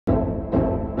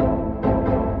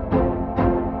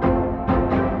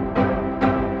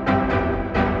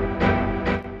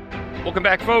Welcome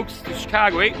back, folks, to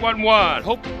Chicago 811.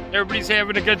 Hope everybody's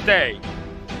having a good day.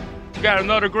 We got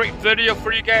another great video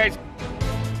for you guys.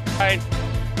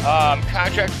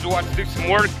 Contractors who want to do some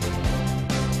work,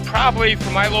 probably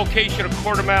from my location a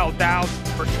quarter mile down,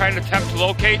 for trying to attempt to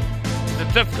locate. It's a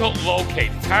difficult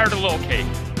locate. It's hard to locate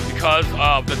because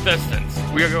of the distance.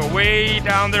 We gotta go way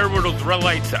down there where those red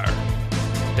lights are.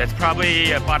 That's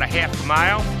probably about a half a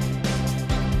mile.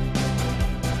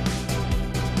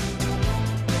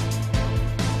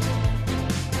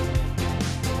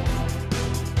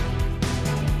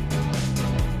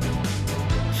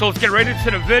 So let's get right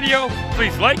into the video.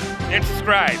 Please like and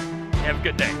subscribe. Have a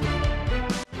good day.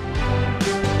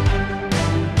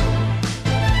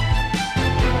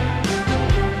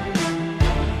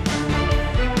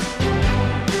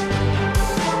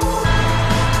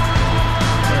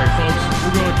 Alright folks,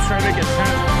 we're going to try to get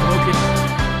located.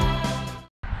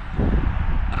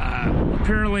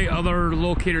 Apparently other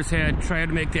locators had tried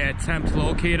to make that attempt to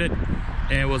locate it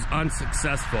and it was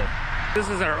unsuccessful. This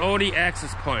is our only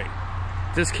access point.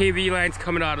 This KV line's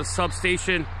coming out of the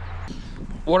substation.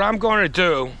 What I'm going to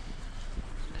do,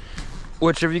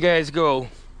 which if you guys go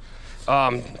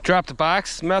drop the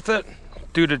box method,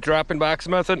 do the drop-in box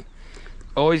method,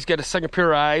 always get a second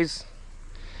pair of eyes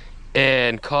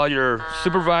and call your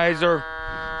supervisor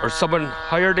or someone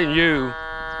higher than you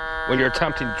when you're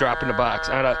attempting to drop in the box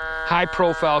on a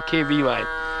high-profile KV line.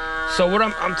 So what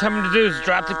I'm attempting to do is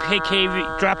drop the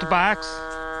box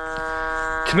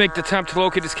to make the attempt to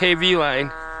locate this KV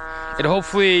line, and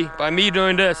hopefully by me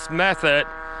doing this method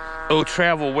it will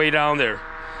travel way down there.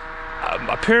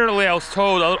 Apparently I was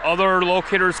told other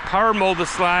locators power mode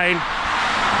this line,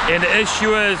 and the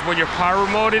issue is when you're power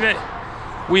moding it,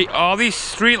 all these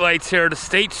street lights here, the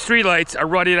state street lights, are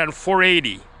running on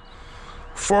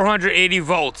 480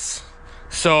 volts.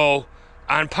 So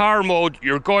on power mode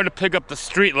you're going to pick up the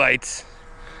street lights,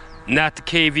 not the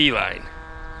KV line.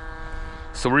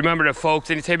 So remember that, folks,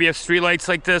 anytime you have streetlights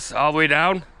like this all the way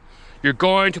down, you're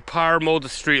going to power mode the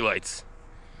streetlights.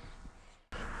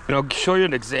 And I'll show you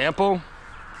an example.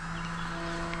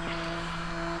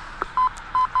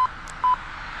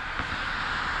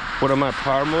 What am I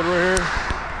power mode right here?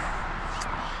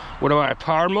 What am I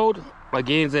power mode? My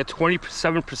gain's at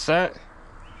 27%.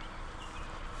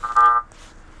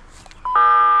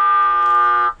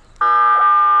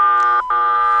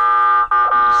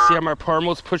 See how my power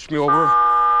mode's pushed me over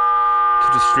to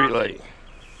the street light.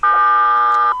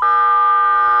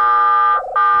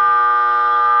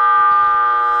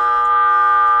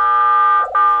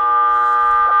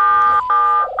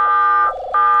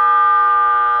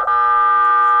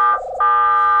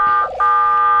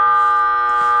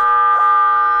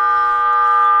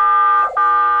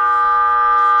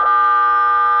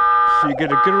 So you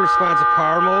get a good response of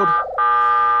power mode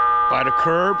by the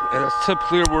curb, and that's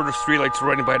typically where the streetlights are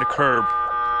running, by the curb.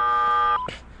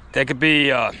 That could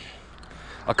be a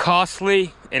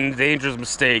costly and dangerous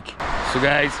mistake. So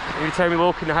guys, anytime you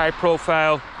locate a high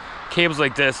profile cables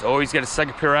like this, always get a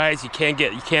second pair of eyes. You can't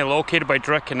locate it by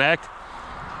direct connect.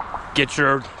 Get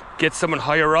someone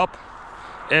higher up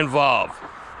involved,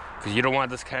 because you don't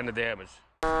want this kind of damage.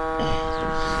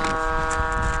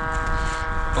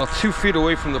 About 2 feet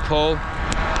away from the pole.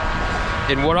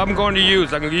 And what I'm going to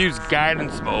use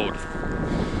guidance mode.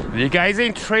 If you guys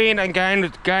ain't trained on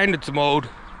guidance mode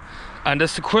on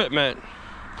this equipment,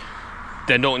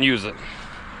 then don't use it.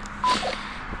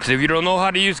 Because if you don't know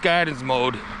how to use guidance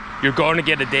mode, you're going to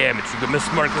get a damage. You can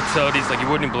mismark facilities like you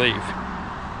wouldn't believe.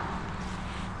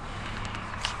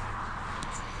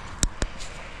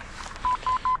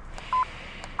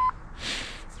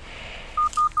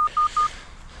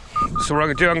 So what I'm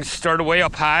going to do, I'm going to start way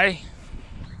up high.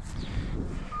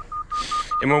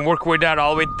 And we'll work way down,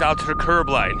 all the way down to the curb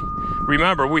line.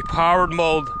 Remember, we powered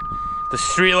mode the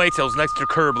street lights that was next to the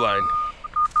curb line.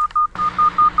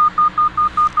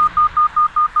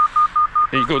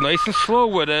 And you go nice and slow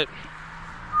with it.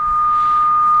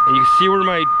 And you can see where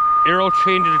my arrow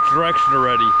changed the direction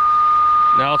already.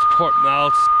 Now it's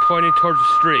pointing towards the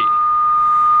street.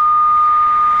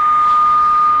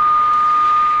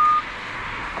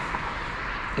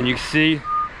 And you can see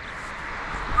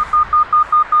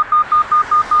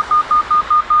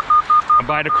I'm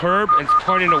by the curb, and it's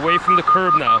pointing away from the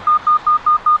curb now.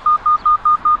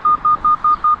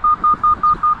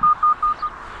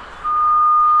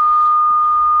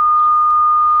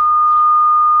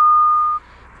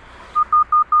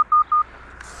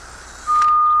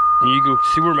 And you can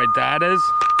see where my dot is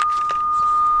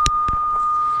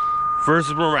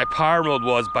versus where my power mode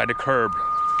was by the curb.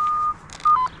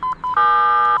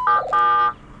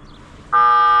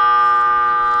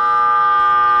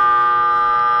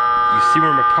 see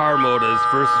where my power mode is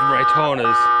versus where my tone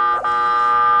is.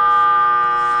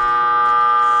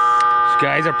 So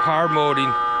guys are power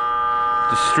moding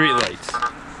the street lights.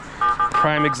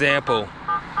 Prime example.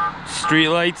 Street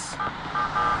lights,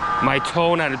 my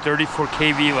tone on a 34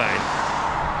 kV line.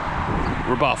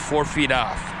 We're about 4 feet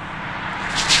off.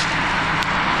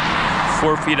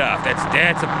 4 feet off.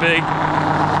 That's a big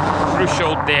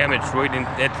crucial damage.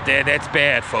 That's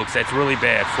bad, folks. That's really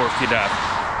bad. 4 feet off.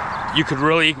 You could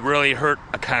really hurt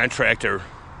a contractor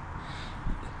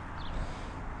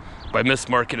by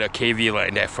mismarking a kV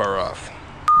line that far off.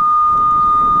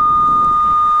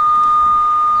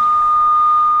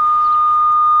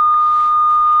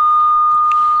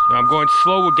 Now I'm going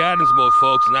slow with guidance mode,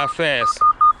 folks, not fast.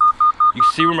 You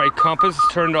see where my compass is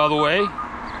turned all the way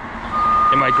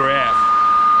and my graph.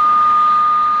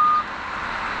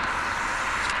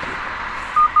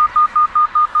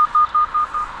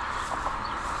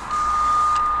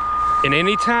 And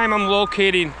anytime I'm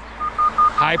locating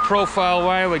high profile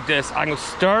line like this, I'm gonna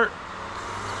start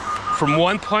from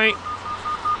one point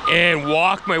and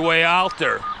walk my way out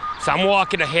there. So I'm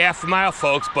walking a half a mile,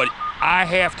 folks, but I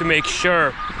have to make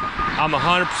sure I'm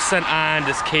 100% on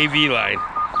this kV line.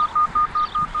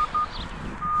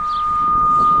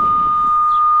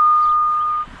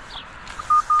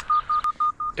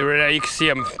 And right now you can see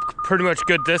I'm pretty much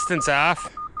good distance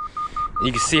off.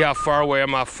 You can see how far away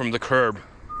I'm off from the curb.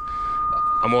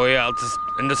 I'm way out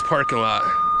in this parking lot.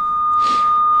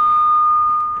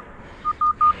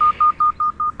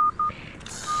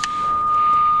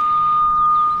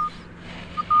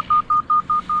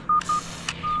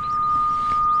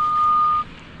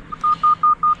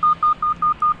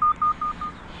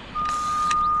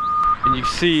 And you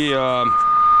see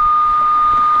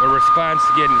the response is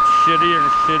getting shittier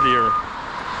and shittier.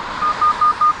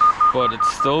 But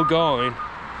it's still going.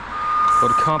 But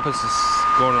the compass is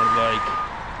going like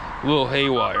a little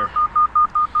haywire.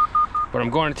 But I'm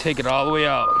going to take it all the way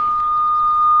out.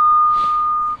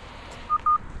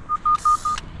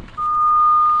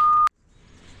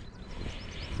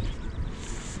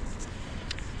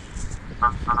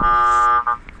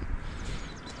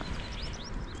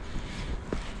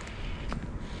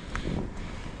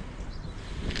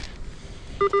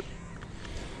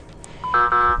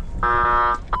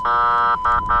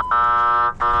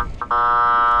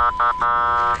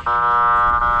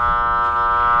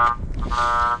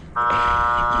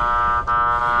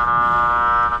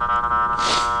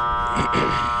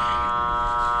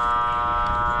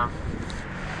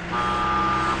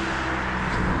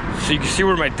 So you can see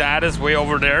where my dot is way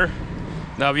over there.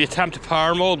 Now if you attempt to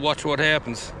power mode, watch what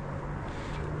happens.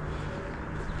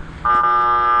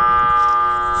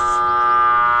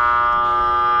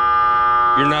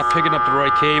 You're not picking up the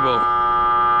right cable.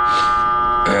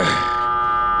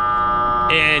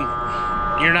 And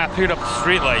you're not picking up the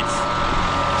street lights.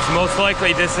 So most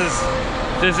likely this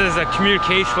is a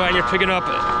communication line. You're picking up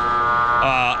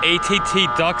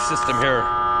ATT duct system here.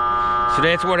 So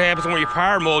that's what happens when you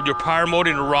power mode. You're power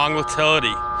moding the wrong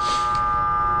utility.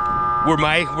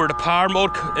 Where the power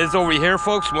mode is over here,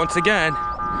 folks, once again,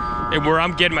 and where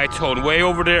I'm getting my tone way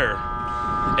over there.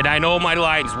 And I know my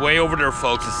line's way over there,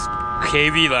 folks. It's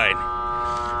KV line.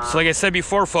 So like I said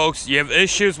before, folks, you have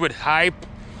issues with high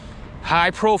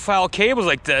profile cables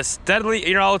like this. Deadly,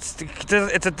 you know, it's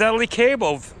a deadly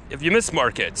cable if you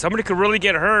mismark it. Somebody could really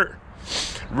get hurt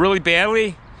really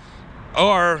badly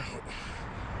or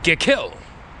get killed.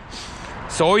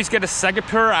 So always get a second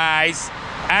pair of eyes,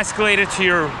 escalate it to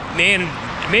your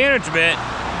management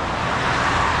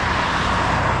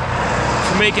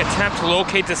to make an attempt to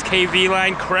locate this KV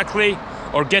line correctly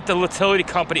or get the utility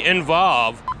company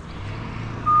involved.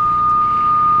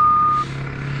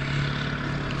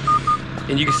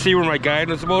 And you can see where my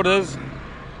guidance mode is.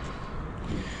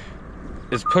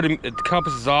 It's putting the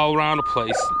compass is all around the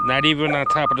place, not even on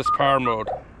top of this power mode.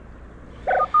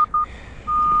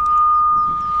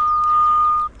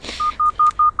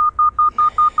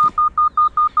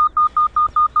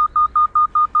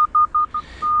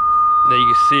 Now you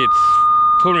can see it's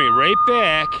putting me right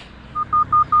back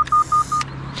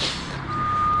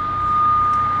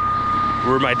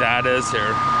where my dot is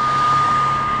here.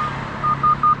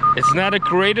 It's not the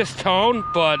greatest tone,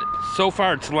 but so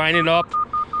far it's lining up.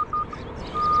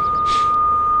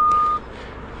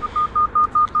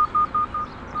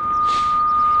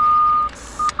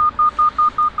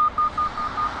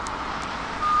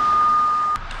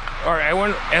 All right, I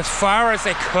went as far as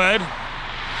I could.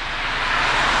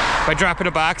 By dropping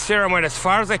a box here, I went as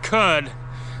far as I could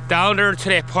down there to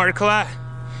that parking lot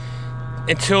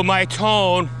until my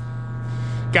tone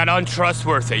got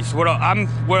untrustworthy. So what I'm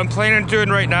planning on doing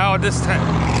right now at this time,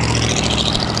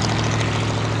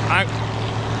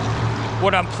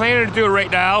 What I'm planning to do right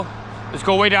now is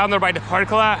go way down there by the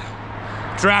parking lot,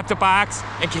 drop the box,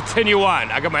 and continue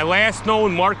on. I got my last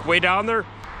known mark way down there.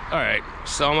 All right,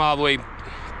 so I'm all the way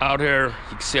out here.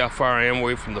 You can see how far I am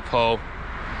away from the pole.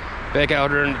 Back out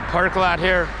here in the parking lot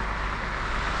here.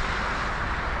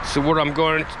 So what I'm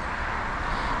going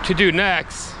to do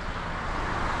next,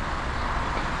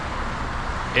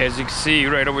 as you can see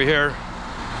right over here,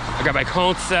 I got my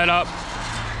cone set up.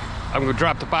 I'm gonna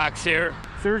drop the box here.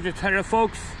 So there's your tenor,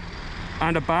 folks,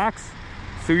 on the box.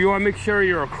 So you wanna make sure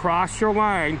you're across your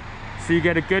line so you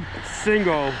get a good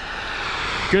single,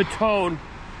 good tone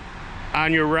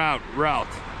on your route.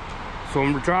 So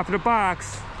when we're dropping the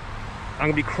box,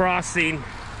 I'm gonna be crossing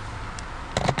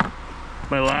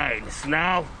my lines.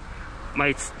 Now,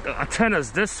 my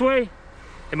antenna's this way,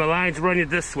 and my line's running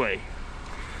this way.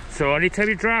 So anytime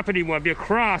you drop it, you wanna be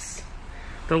across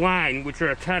the line with your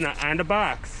antenna on the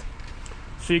box,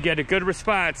 so you get a good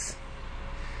response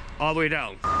all the way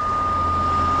down.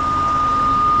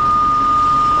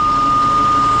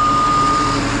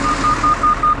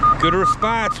 Good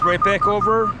response right back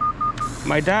over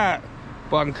my dot.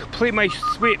 But I can complete my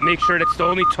sweep, make sure that's the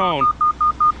only tone.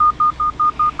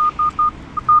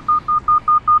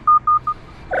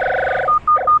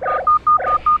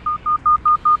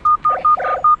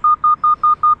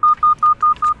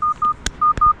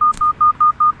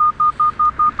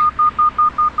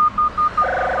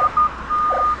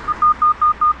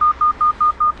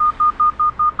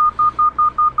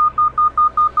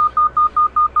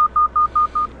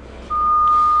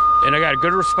 And I got a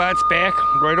good response back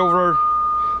right over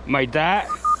my dot.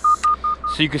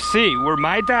 So you can see where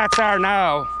my dots are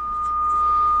now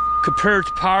compared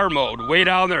to power mode, way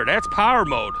down there. That's power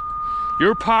mode.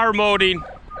 You're power moding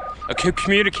a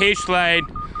communication line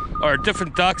or a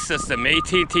different duct system,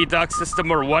 AT&T duct system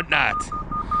or whatnot.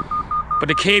 But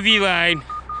the KV line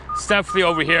is definitely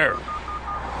over here.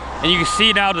 And you can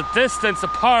see now the distance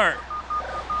apart,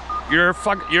 you're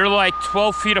like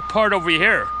 12 feet apart over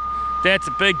here. That's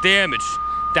a big damage.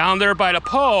 Down there by the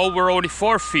pole, we're only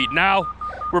 4 feet. Now,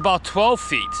 we're about 12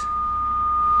 feet.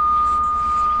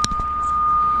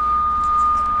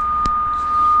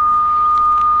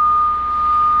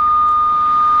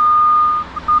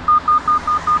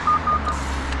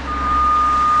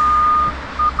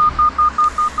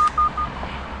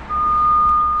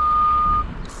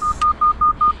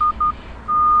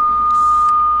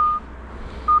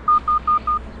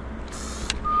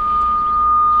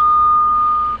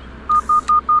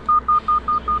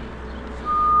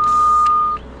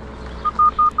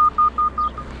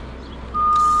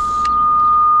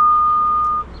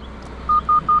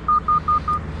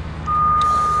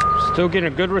 Still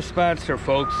getting a good response here,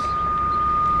 folks.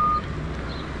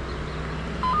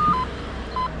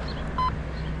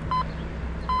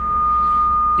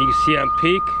 You can see on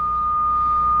peak,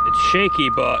 it's shaky,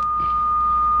 but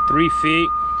 3 feet.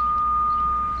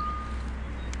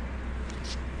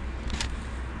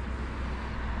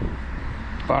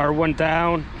 Bar one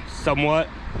down, somewhat.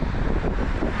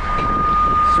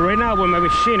 So right now, when my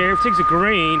machine, everything's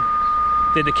green,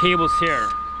 then the cable's here.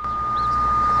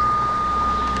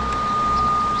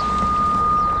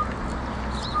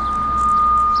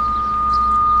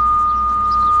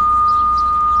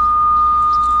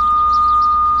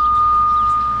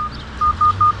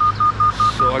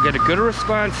 So I get a good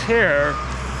response here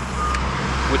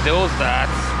with those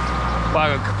dots, but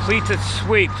I complete the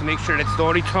sweep to make sure that's the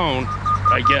only tone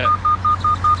I get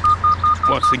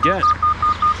once again.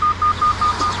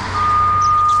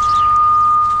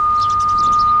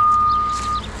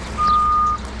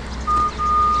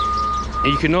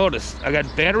 And you can notice I got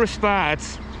bad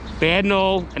response, bad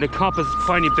null, and the compass is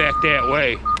pointing back that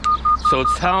way. So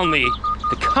it's telling me,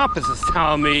 the compass is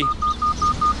telling me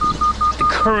the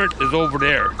current is over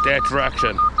there, that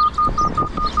direction.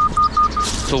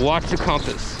 So watch the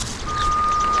compass.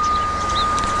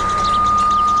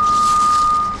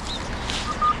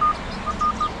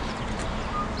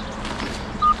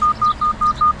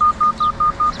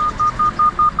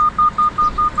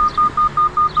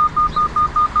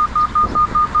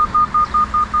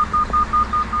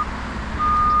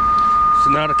 So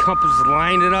now the compass is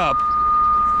lining up.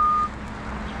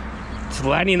 It's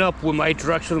lining up with my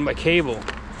direction of my cable.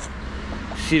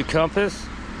 See the compass?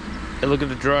 And look at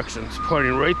the direction. It's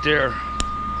pointing right there.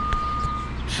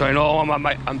 So I know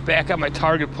I'm back at my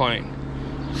target point.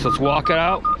 So let's walk it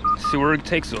out, see where it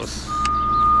takes us.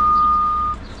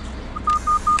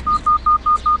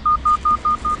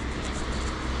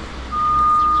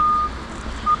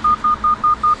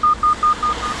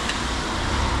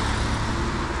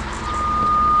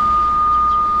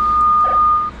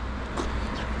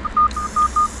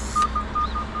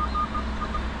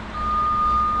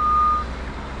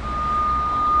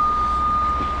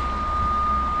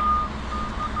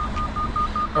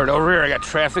 All right, over here I got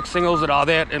traffic signals and all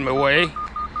that in my way. So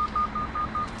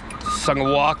I'm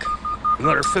gonna walk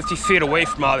another 50 feet away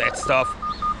from all that stuff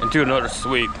and do another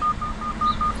sweep.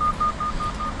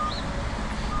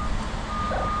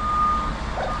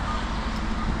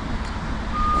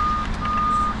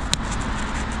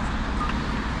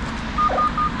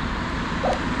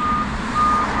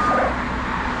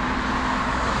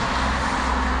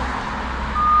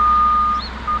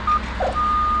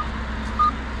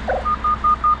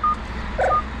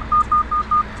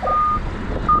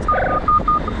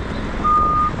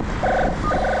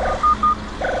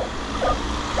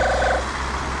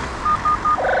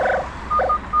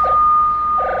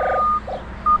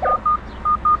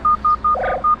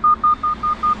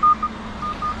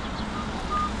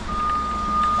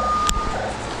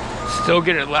 Still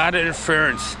getting a lot of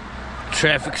interference.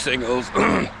 Traffic signals,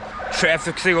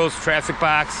 traffic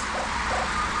box.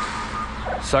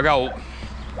 So I gotta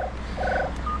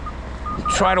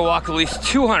try to walk at least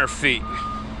 200 feet.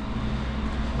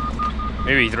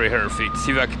 Maybe 300 feet.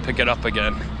 See if I can pick it up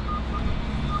again.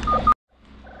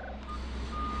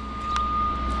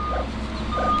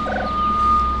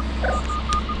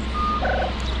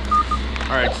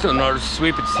 All right, still another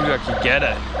sweep and see if I can get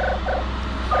it.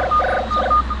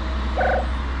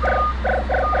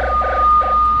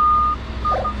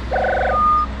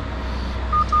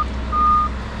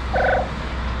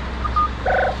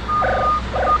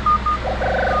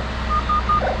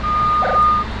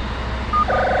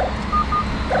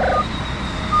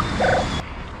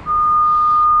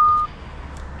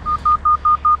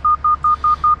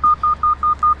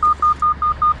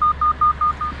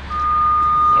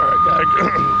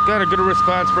 Got a good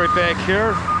response right back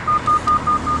here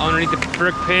underneath the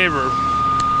brick paver.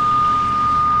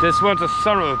 This one's a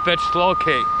son of a bitch to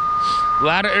locate. A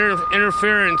lot of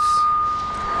interference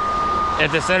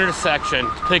at this intersection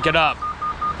to pick it up.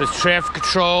 There's traffic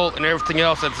control and everything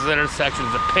else at this intersection.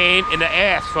 It's a pain in the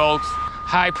ass, folks.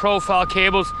 High profile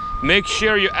cables. Make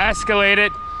sure you escalate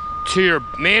it to your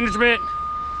management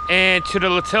and to the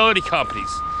utility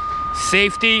companies.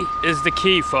 Safety is the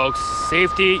key, folks.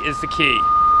 Safety is the key.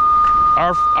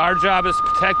 Our job is to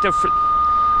protect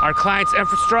our clients'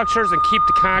 infrastructures and keep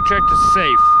the contractors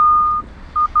safe.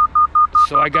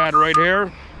 So I got it right here.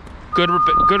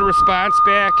 Good response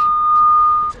back.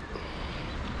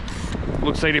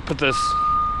 Looks like they put this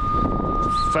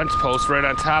fence post right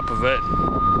on top of it.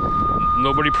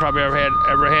 Nobody probably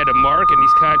ever had a mark, and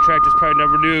these contractors probably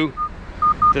never knew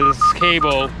that this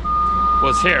cable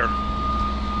was here.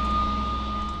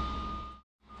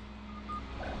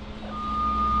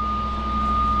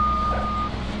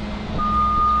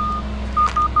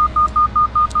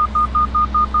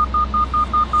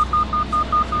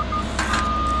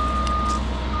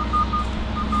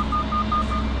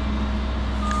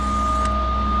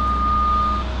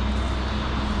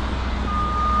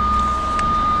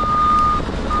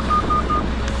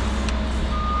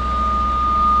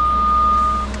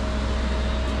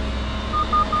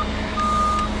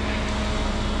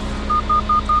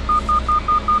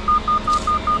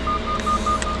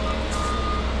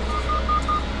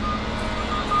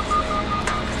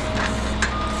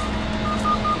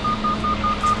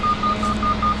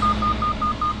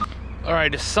 All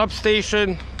right, the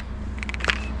substation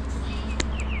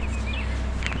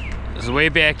is way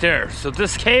back there. So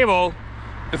this cable,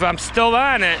 if I'm still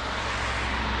on it,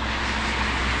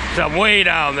 I'm way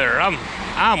down there.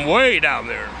 I'm way down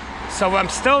there. So if I'm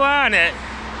still on it,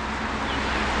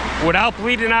 without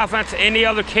bleeding off onto any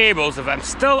other cables, if I'm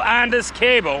still on this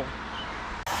cable,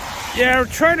 yeah, we're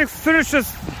trying to finish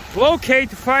this locate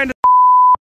to find the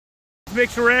make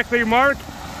sure we're accurately marked,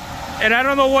 and I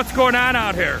don't know what's going on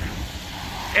out here.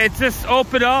 It just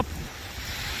opened up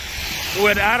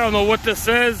with, I don't know what this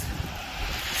is,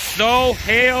 snow,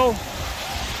 hail.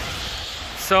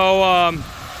 So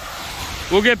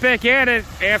we'll get back at it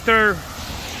after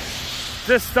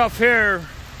this stuff here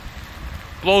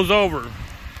blows over.